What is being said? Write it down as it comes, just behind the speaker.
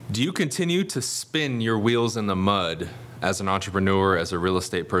Do you continue to spin your wheels in the mud as an entrepreneur, as a real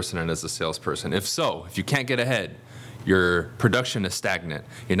estate person, and as a salesperson? If so, if you can't get ahead, your production is stagnant,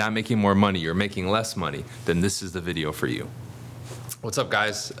 you're not making more money, you're making less money, then this is the video for you. What's up,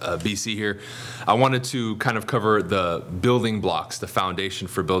 guys? BC here. I wanted to kind of cover the building blocks, the foundation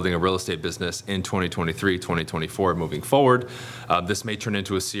for building a real estate business in 2023, 2024, moving forward. This may turn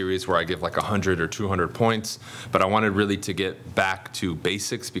into a series where I give like 100 or 200 points, but I wanted really to get back to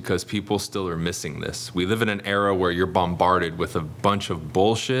basics because people still are missing this. We live in an era where you're bombarded with a bunch of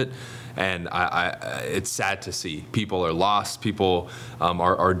bullshit, and it's sad to see. People are lost. People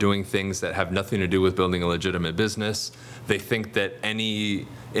are doing things that have nothing to do with building a legitimate business. They think that any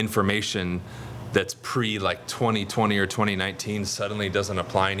information that's pre like 2020 or 2019 suddenly doesn't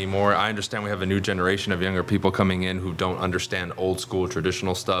apply anymore. I understand we have a new generation of younger people coming in who don't understand old school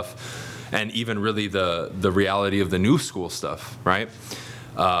traditional stuff, and even really the reality of the new school stuff, right?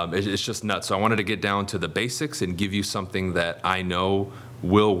 It's just nuts. So I wanted to get down to the basics and give you something that I know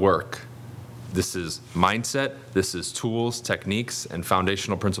will work. This is mindset, this is tools, techniques, and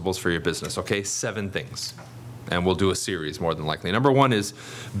foundational principles for your business, okay? 7 things. And we'll do a series more than likely. Number 1 is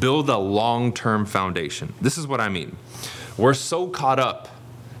build a long-term foundation. This is what I mean. We're so caught up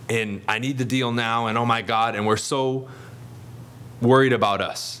in I need the deal now and oh my God, and we're so worried about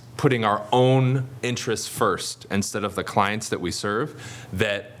us, putting our own interests first instead of the clients that we serve,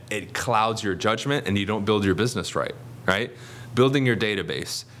 that it clouds your judgment and you don't build your business right? Building your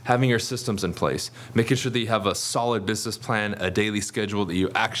database, having your systems in place, making sure that you have a solid business plan, a daily schedule that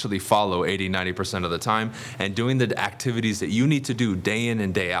you actually follow 80-90% of the time, and doing the activities that you need to do day in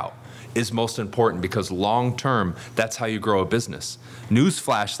and day out is most important, because long term, that's how you grow a business.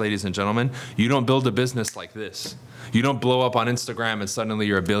 Newsflash, ladies and gentlemen, you don't build a business like this. You don't blow up on Instagram and suddenly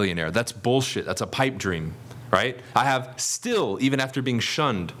you're a billionaire. That's bullshit. That's a pipe dream, right? I have still, even after being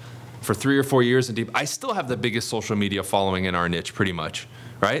shunned for 3 or 4 years in deep, I still have the biggest social media following in our niche, pretty much,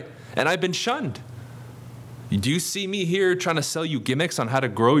 right? And I've been shunned. Do you see me here trying to sell you gimmicks on how to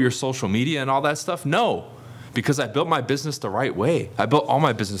grow your social media and all that stuff? No, because I built my business the right way. I built all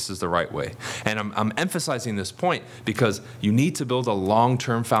my businesses the right way. And I'm emphasizing this point because you need to build a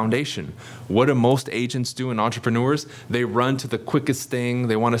long-term foundation. What do most agents do and entrepreneurs? They run to the quickest thing.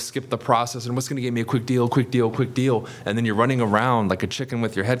 They want to skip the process. And what's going to get me a quick deal, quick deal, quick deal? And then you're running around like a chicken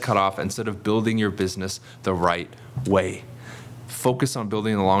with your head cut off instead of building your business the right way. Focus on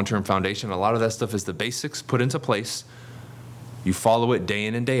building a long-term foundation. A lot of that stuff is the basics put into place. You follow it day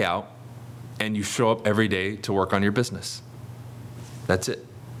in and day out, and you show up every day to work on your business. That's it.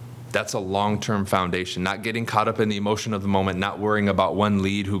 That's a long-term foundation, not getting caught up in the emotion of the moment, not worrying about one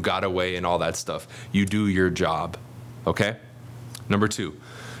lead who got away and all that stuff. You do your job, okay? Number 2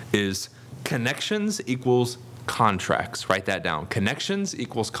 is connections equals contracts. Write that down. Connections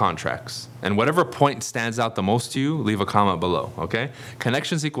equals contracts. And whatever point stands out the most to you, leave a comment below, okay?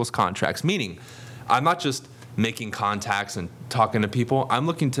 Connections equals contracts, meaning I'm not just making contacts and talking to people. I'm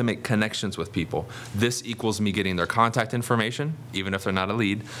looking to make connections with people. This equals me getting their contact information, even if they're not a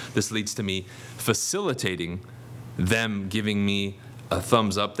lead. This leads to me facilitating them giving me a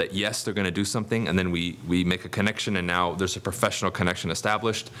thumbs up that yes, they're going to do something, and then we make a connection, and now there's a professional connection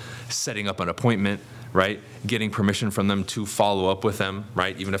established, setting up an appointment, right? Getting permission from them to follow up with them,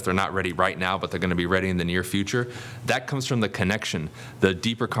 right? Even if they're not ready right now, but they're going to be ready in the near future. That comes from the connection. The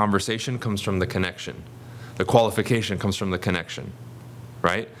deeper conversation comes from the connection. The qualification comes from the connection,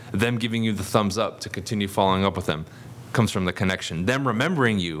 right? Them giving you the thumbs up to continue following up with them comes from the connection. Them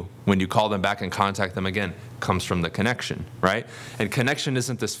remembering you when you call them back and contact them again comes from the connection, right? And connection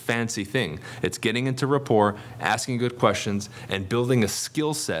isn't this fancy thing. It's getting into rapport, asking good questions, and building a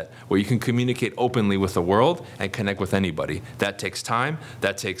skill set where you can communicate openly with the world and connect with anybody. That takes time,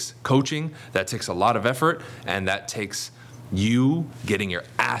 that takes coaching, that takes a lot of effort, and that takes you getting your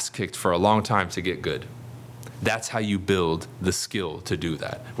ass kicked for a long time to get good. That's how you build the skill to do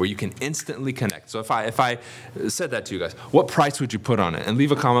that, where you can instantly connect. So if I said that to you guys, what price would you put on it? And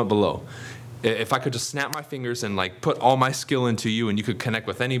leave a comment below. If I could just snap my fingers and like put all my skill into you and you could connect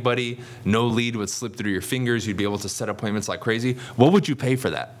with anybody, no lead would slip through your fingers, you'd be able to set appointments like crazy, what would you pay for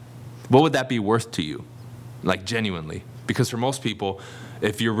that? What would that be worth to you? Like genuinely. Because for most people,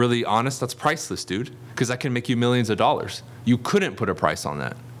 if you're really honest, that's priceless, dude. Because that can make you millions of dollars. You couldn't put a price on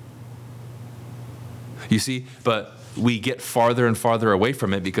that. You see, but we get farther and farther away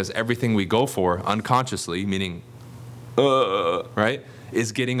from it because everything we go for unconsciously, meaning, right,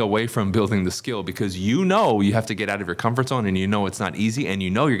 is getting away from building the skill, because you know you have to get out of your comfort zone, and you know it's not easy, and you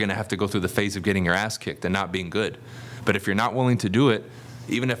know you're going to have to go through the phase of getting your ass kicked and not being good. But if you're not willing to do it,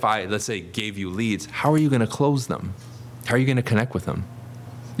 even if I, let's say, gave you leads, how are you going to close them? How are you going to connect with them?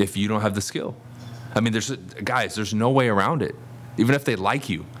 if you don't have the skill. I mean, there's no way around it. Even if they like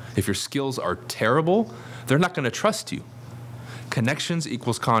you, if your skills are terrible, they're not going to trust you. Connections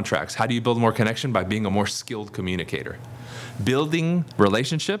equals contracts. How do you build more connection? By being a more skilled communicator. Building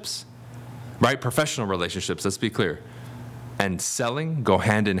relationships, right? Professional relationships, let's be clear. And selling go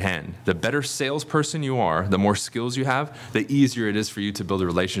hand in hand. The better salesperson you are, the more skills you have, the easier it is for you to build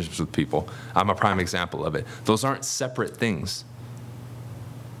relationships with people. I'm a prime example of it. Those aren't separate things.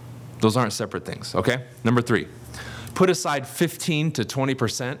 Okay? Number 3, put aside 15 to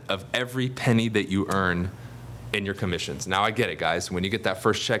 20% of every penny that you earn in your commissions. Now, I get it, guys. When you get that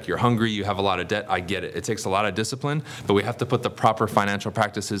first check, you're hungry, you have a lot of debt. I get it. It takes a lot of discipline, but we have to put the proper financial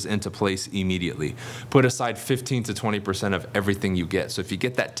practices into place immediately. Put aside 15 to 20% of everything you get. So if you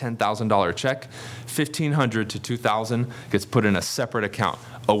get that $10,000 check, $1,500 to $2,000 gets put in a separate account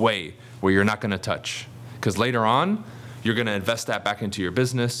away where you're not going to touch. Because later on, you're going to invest that back into your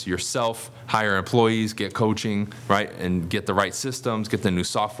business, yourself, hire employees, get coaching, right? And get the right systems, get the new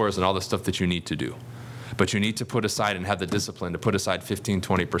softwares and all the stuff that you need to do. But you need to put aside and have the discipline to put aside 15,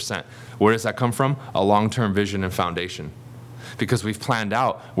 20%. Where does that come from? A long-term vision and foundation. Because we've planned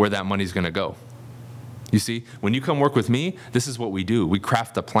out where that money's going to go. You see, when you come work with me, this is what we do. We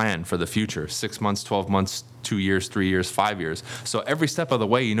craft a plan for the future, 6 months, 12 months, 2 years, 3 years, 5 years. So every step of the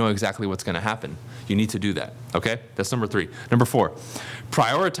way, you know exactly what's going to happen. You need to do that, okay? That's number 3. Number 4,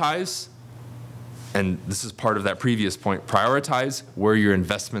 prioritize, and this is part of that previous point, prioritize where your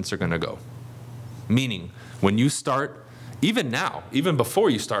investments are going to go. Meaning, when you start, even now, even before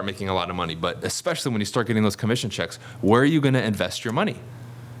you start making a lot of money, but especially when you start getting those commission checks, where are you going to invest your money?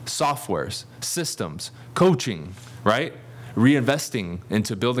 Softwares, systems, coaching, right? Reinvesting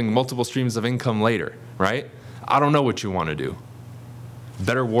into building multiple streams of income later, right? I don't know what you want to do.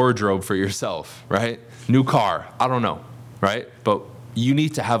 Better wardrobe for yourself, right? New car, I don't know, right? But you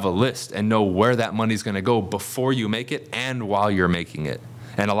need to have a list and know where that money's going to go before you make it and while you're making it.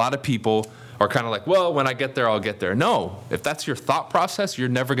 And a lot of people are kind of like, well, when I get there, I'll get there. No, if that's your thought process, you're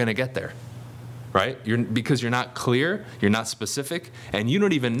never going to get there, right? Because you're not clear, you're not specific, and you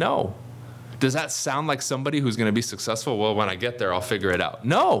don't even know. Does that sound like somebody who's going to be successful? Well, when I get there, I'll figure it out.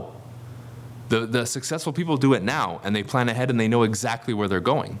 No. The successful people do it now, and they plan ahead, and they know exactly where they're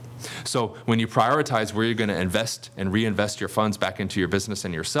going. So when you prioritize where you're going to invest and reinvest your funds back into your business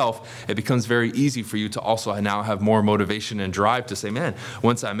and yourself, it becomes very easy for you to also now have more motivation and drive to say, man,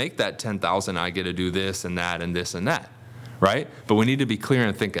 once I make that $10,000, I get to do this and that and this and that, right? But we need to be clear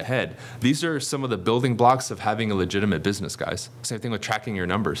and think ahead. These are some of the building blocks of having a legitimate business, guys. Same thing with tracking your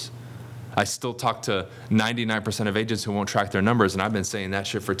numbers. I still talk to 99% of agents who won't track their numbers, and I've been saying that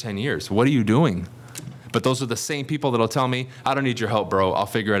shit for 10 years. What are you doing? But those are the same people that'll tell me, I don't need your help, bro. I'll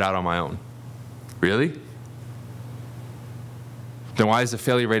figure it out on my own. Really? Then why is the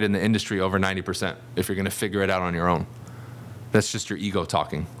failure rate in the industry over 90% if you're going to figure it out on your own? That's just your ego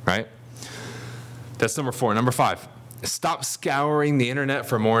talking, right? That's number 4. Number 5, stop scouring the internet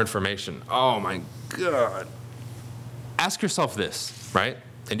for more information. Oh my God. Ask yourself this, right?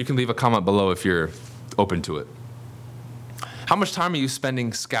 And you can leave a comment below if you're open to it. How much time are you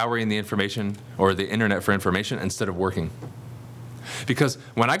spending scouring the information or the internet for information instead of working? Because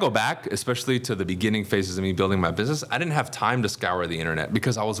when I go back, especially to the beginning phases of me building my business, I didn't have time to scour the internet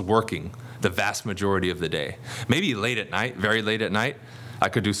because I was working the vast majority of the day. Maybe late at night, very late at night, I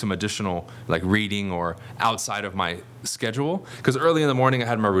could do some additional like reading or outside of my schedule. Because early in the morning I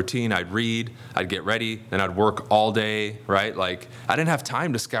had my routine. I'd read, I'd get ready, then I'd work all day, right? Like I didn't have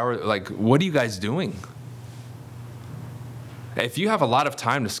time to scour. Like, what are you guys doing? If you have a lot of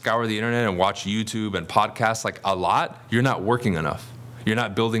time to scour the internet and watch YouTube and podcasts, like a lot, you're not working enough. You're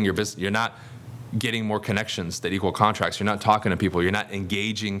not building your business. You're not getting more connections that equal contracts. You're not talking to people. You're not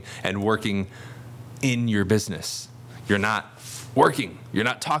engaging and working in your business. You're not working. You're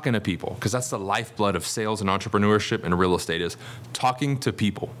not talking to people, because that's the lifeblood of sales and entrepreneurship and real estate, is talking to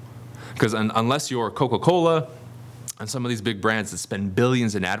people. Because unless you're Coca-Cola and some of these big brands that spend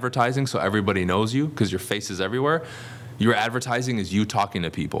billions in advertising so everybody knows you because your face is everywhere, your advertising is you talking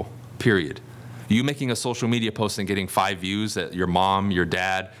to people, period. You making a social media post and getting 5 views that your mom, your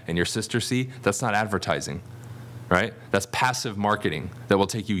dad, and your sister see, that's not advertising, right? That's passive marketing that will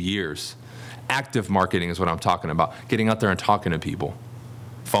take you years. Active marketing is what I'm talking about. Getting out there and talking to people.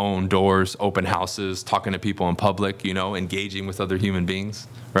 Phone, doors, open houses, talking to people in public, engaging with other human beings,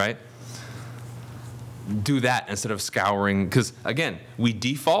 right? Do that instead of scouring. Because again, we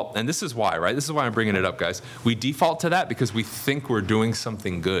default, and this is why, right? This is why I'm bringing it up, guys. We default to that because we think we're doing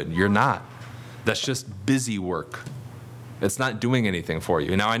something good. You're not. That's just busy work. It's not doing anything for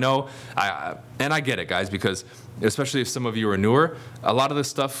you. Now, I know, and I get it, guys, because especially if some of you are newer, a lot of this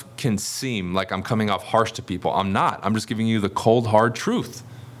stuff can seem like I'm coming off harsh to people. I'm not. I'm just giving you the cold, hard truth.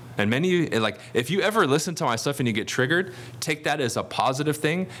 And many, like, if you ever listen to my stuff and you get triggered, take that as a positive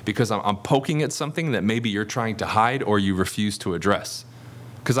thing, because I'm poking at something that maybe you're trying to hide or you refuse to address.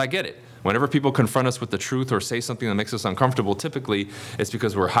 Because I get it. Whenever people confront us with the truth or say something that makes us uncomfortable, typically it's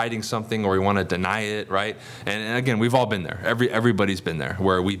because we're hiding something or we want to deny it, right? And again, we've all been there. Everybody's been there,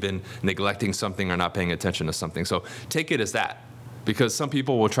 where we've been neglecting something or not paying attention to something. So take it as that, because some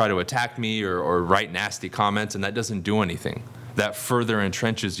people will try to attack me or write nasty comments, and that doesn't do anything. That further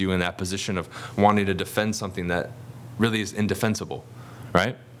entrenches you in that position of wanting to defend something that really is indefensible,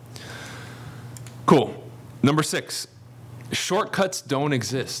 right? Cool. Number 6, shortcuts don't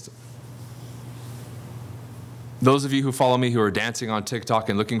exist. Those of you who follow me who are dancing on TikTok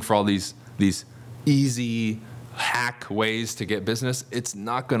and looking for all these easy hack ways to get business, it's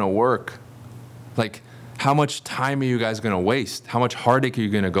not going to work. Like, how much time are you guys going to waste? How much heartache are you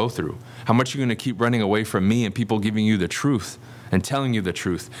going to go through? How much are you going to keep running away from me and people giving you the truth and telling you the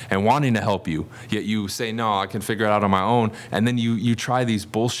truth and wanting to help you, yet you say, no, I can figure it out on my own, and then you try these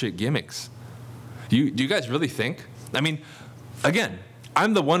bullshit gimmicks? Do you guys really think? I mean, again,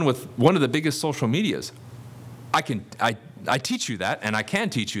 I'm the one with one of the biggest social medias. I teach you that, and I can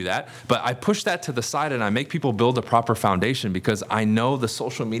teach you that, but I push that to the side and I make people build a proper foundation, because I know the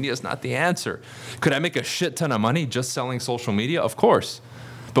social media is not the answer. Could I make a shit ton of money just selling social media? Of course.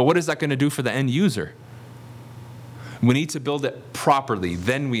 But what is that going to do for the end user? We need to build it properly,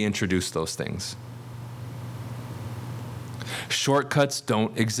 then we introduce those things. Shortcuts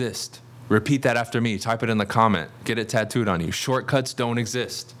don't exist. Repeat that after me. Type it in the comment. Get it tattooed on you. Shortcuts don't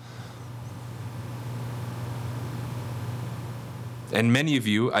exist. And many of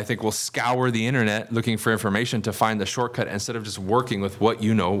you, I think, will scour the internet looking for information to find the shortcut instead of just working with what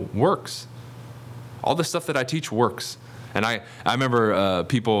you know works. All the stuff that I teach works. And I remember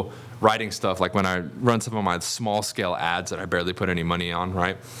people writing stuff like when I run some of my small scale ads that I barely put any money on,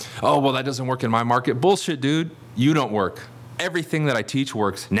 right? Oh, well, that doesn't work in my market. Bullshit, dude. You don't work. Everything that I teach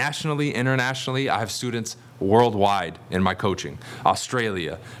works nationally, internationally. I have students worldwide in my coaching.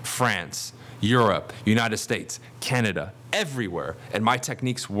 Australia, France, Europe, United States, Canada, everywhere. And my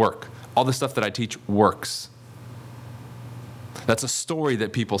techniques work. All the stuff that I teach works. That's a story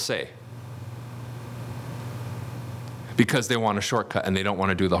that people say, because they want a shortcut and they don't want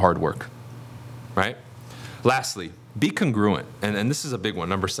to do the hard work, right? Lastly, be congruent. And this is a big one,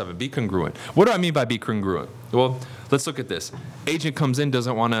 number 7, be congruent. What do I mean by be congruent? Well, let's look at this. Agent comes in,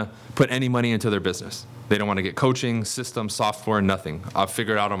 doesn't want to put any money into their business. They don't want to get coaching, systems, software, nothing. I'll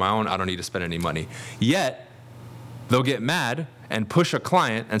figure it out on my own. I don't need to spend any money. Yet, they'll get mad and push a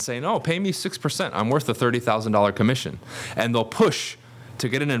client and say, no, pay me 6%. I'm worth a $30,000 commission. And they'll push to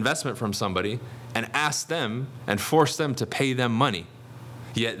get an investment from somebody and ask them and force them to pay them money.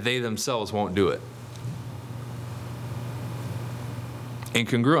 Yet they themselves won't do it.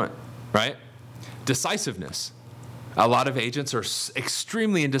 Incongruent, right? Decisiveness. A lot of agents are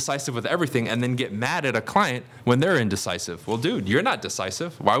extremely indecisive with everything and then get mad at a client when they're indecisive. Well, dude, you're not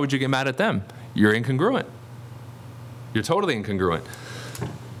decisive. Why would you get mad at them? You're incongruent. You're totally incongruent.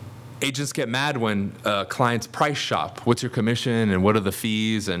 Agents get mad when clients price shop. What's your commission and what are the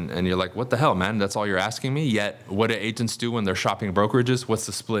fees? And you're like, what the hell, man? That's all you're asking me? Yet, what do agents do when they're shopping brokerages? What's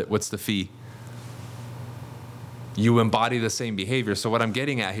the split? What's the fee? You embody the same behavior. So what I'm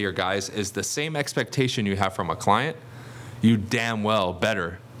getting at here, guys, is the same expectation you have from a client, you damn well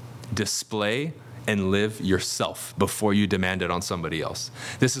better display and live yourself before you demand it on somebody else.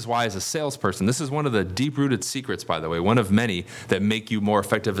 This is why, as a salesperson, this is one of the deep-rooted secrets, by the way, one of many that make you more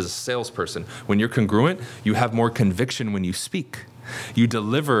effective as a salesperson. When you're congruent, you have more conviction when you speak. You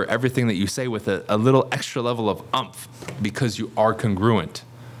deliver everything that you say with a little extra level of oomph because you are congruent.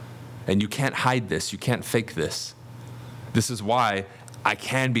 And you can't hide this. You can't fake this. This is why I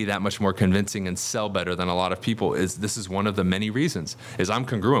can be that much more convincing and sell better than a lot of people. This is one of the many reasons, is I'm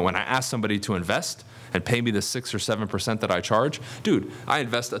congruent. When I ask somebody to invest and pay me the 6 or 7% that I charge, dude, I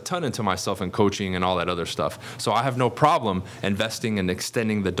invest a ton into myself in coaching and all that other stuff. So I have no problem investing and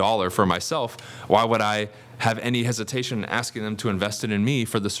extending the dollar for myself. Why would I have any hesitation in asking them to invest it in me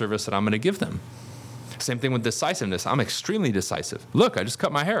for the service that I'm going to give them? Same thing with decisiveness. I'm extremely decisive. Look, I just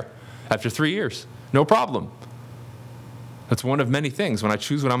cut my hair after 3 years. No problem. That's one of many things. When I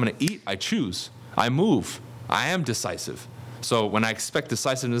choose what I'm going to eat, I choose. I move. I am decisive. So when I expect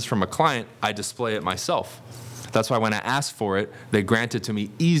decisiveness from a client, I display it myself. That's why when I ask for it, they grant it to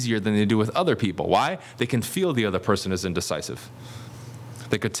me easier than they do with other people. Why? They can feel the other person is indecisive.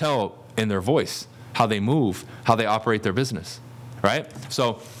 They could tell in their voice. how they move, how they operate their business, right?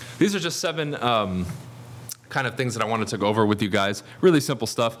 So these are just 7 kind of things that I wanted to go over with you guys. Really simple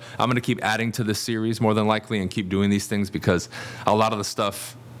stuff. I'm going to keep adding to this series more than likely and keep doing these things because a lot of the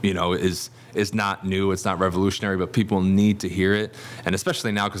stuff, is not new. It's not revolutionary, but people need to hear it. And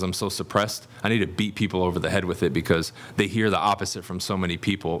especially now because I'm so suppressed, I need to beat people over the head with it because they hear the opposite from so many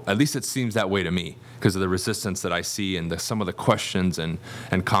people. At least it seems that way to me because of the resistance that I see and some of the questions and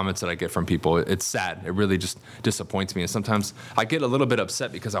comments that I get from people. It's sad. It really just disappoints me. And sometimes I get a little bit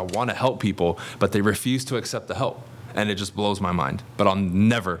upset because I want to help people, but they refuse to accept the help. And it just blows my mind. But I'll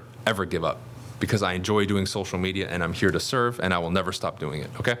never, ever give up, because I enjoy doing social media and I'm here to serve and I will never stop doing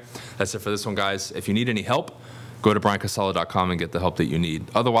it, okay? That's it for this one, guys. If you need any help, go to briancasala.com and get the help that you need.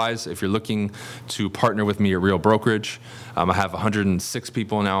 Otherwise, if you're looking to partner with me at Real Brokerage, I have 106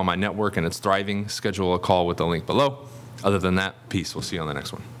 people now on my network and it's thriving. Schedule a call with the link below. Other than that, peace. We'll see you on the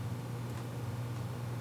next one.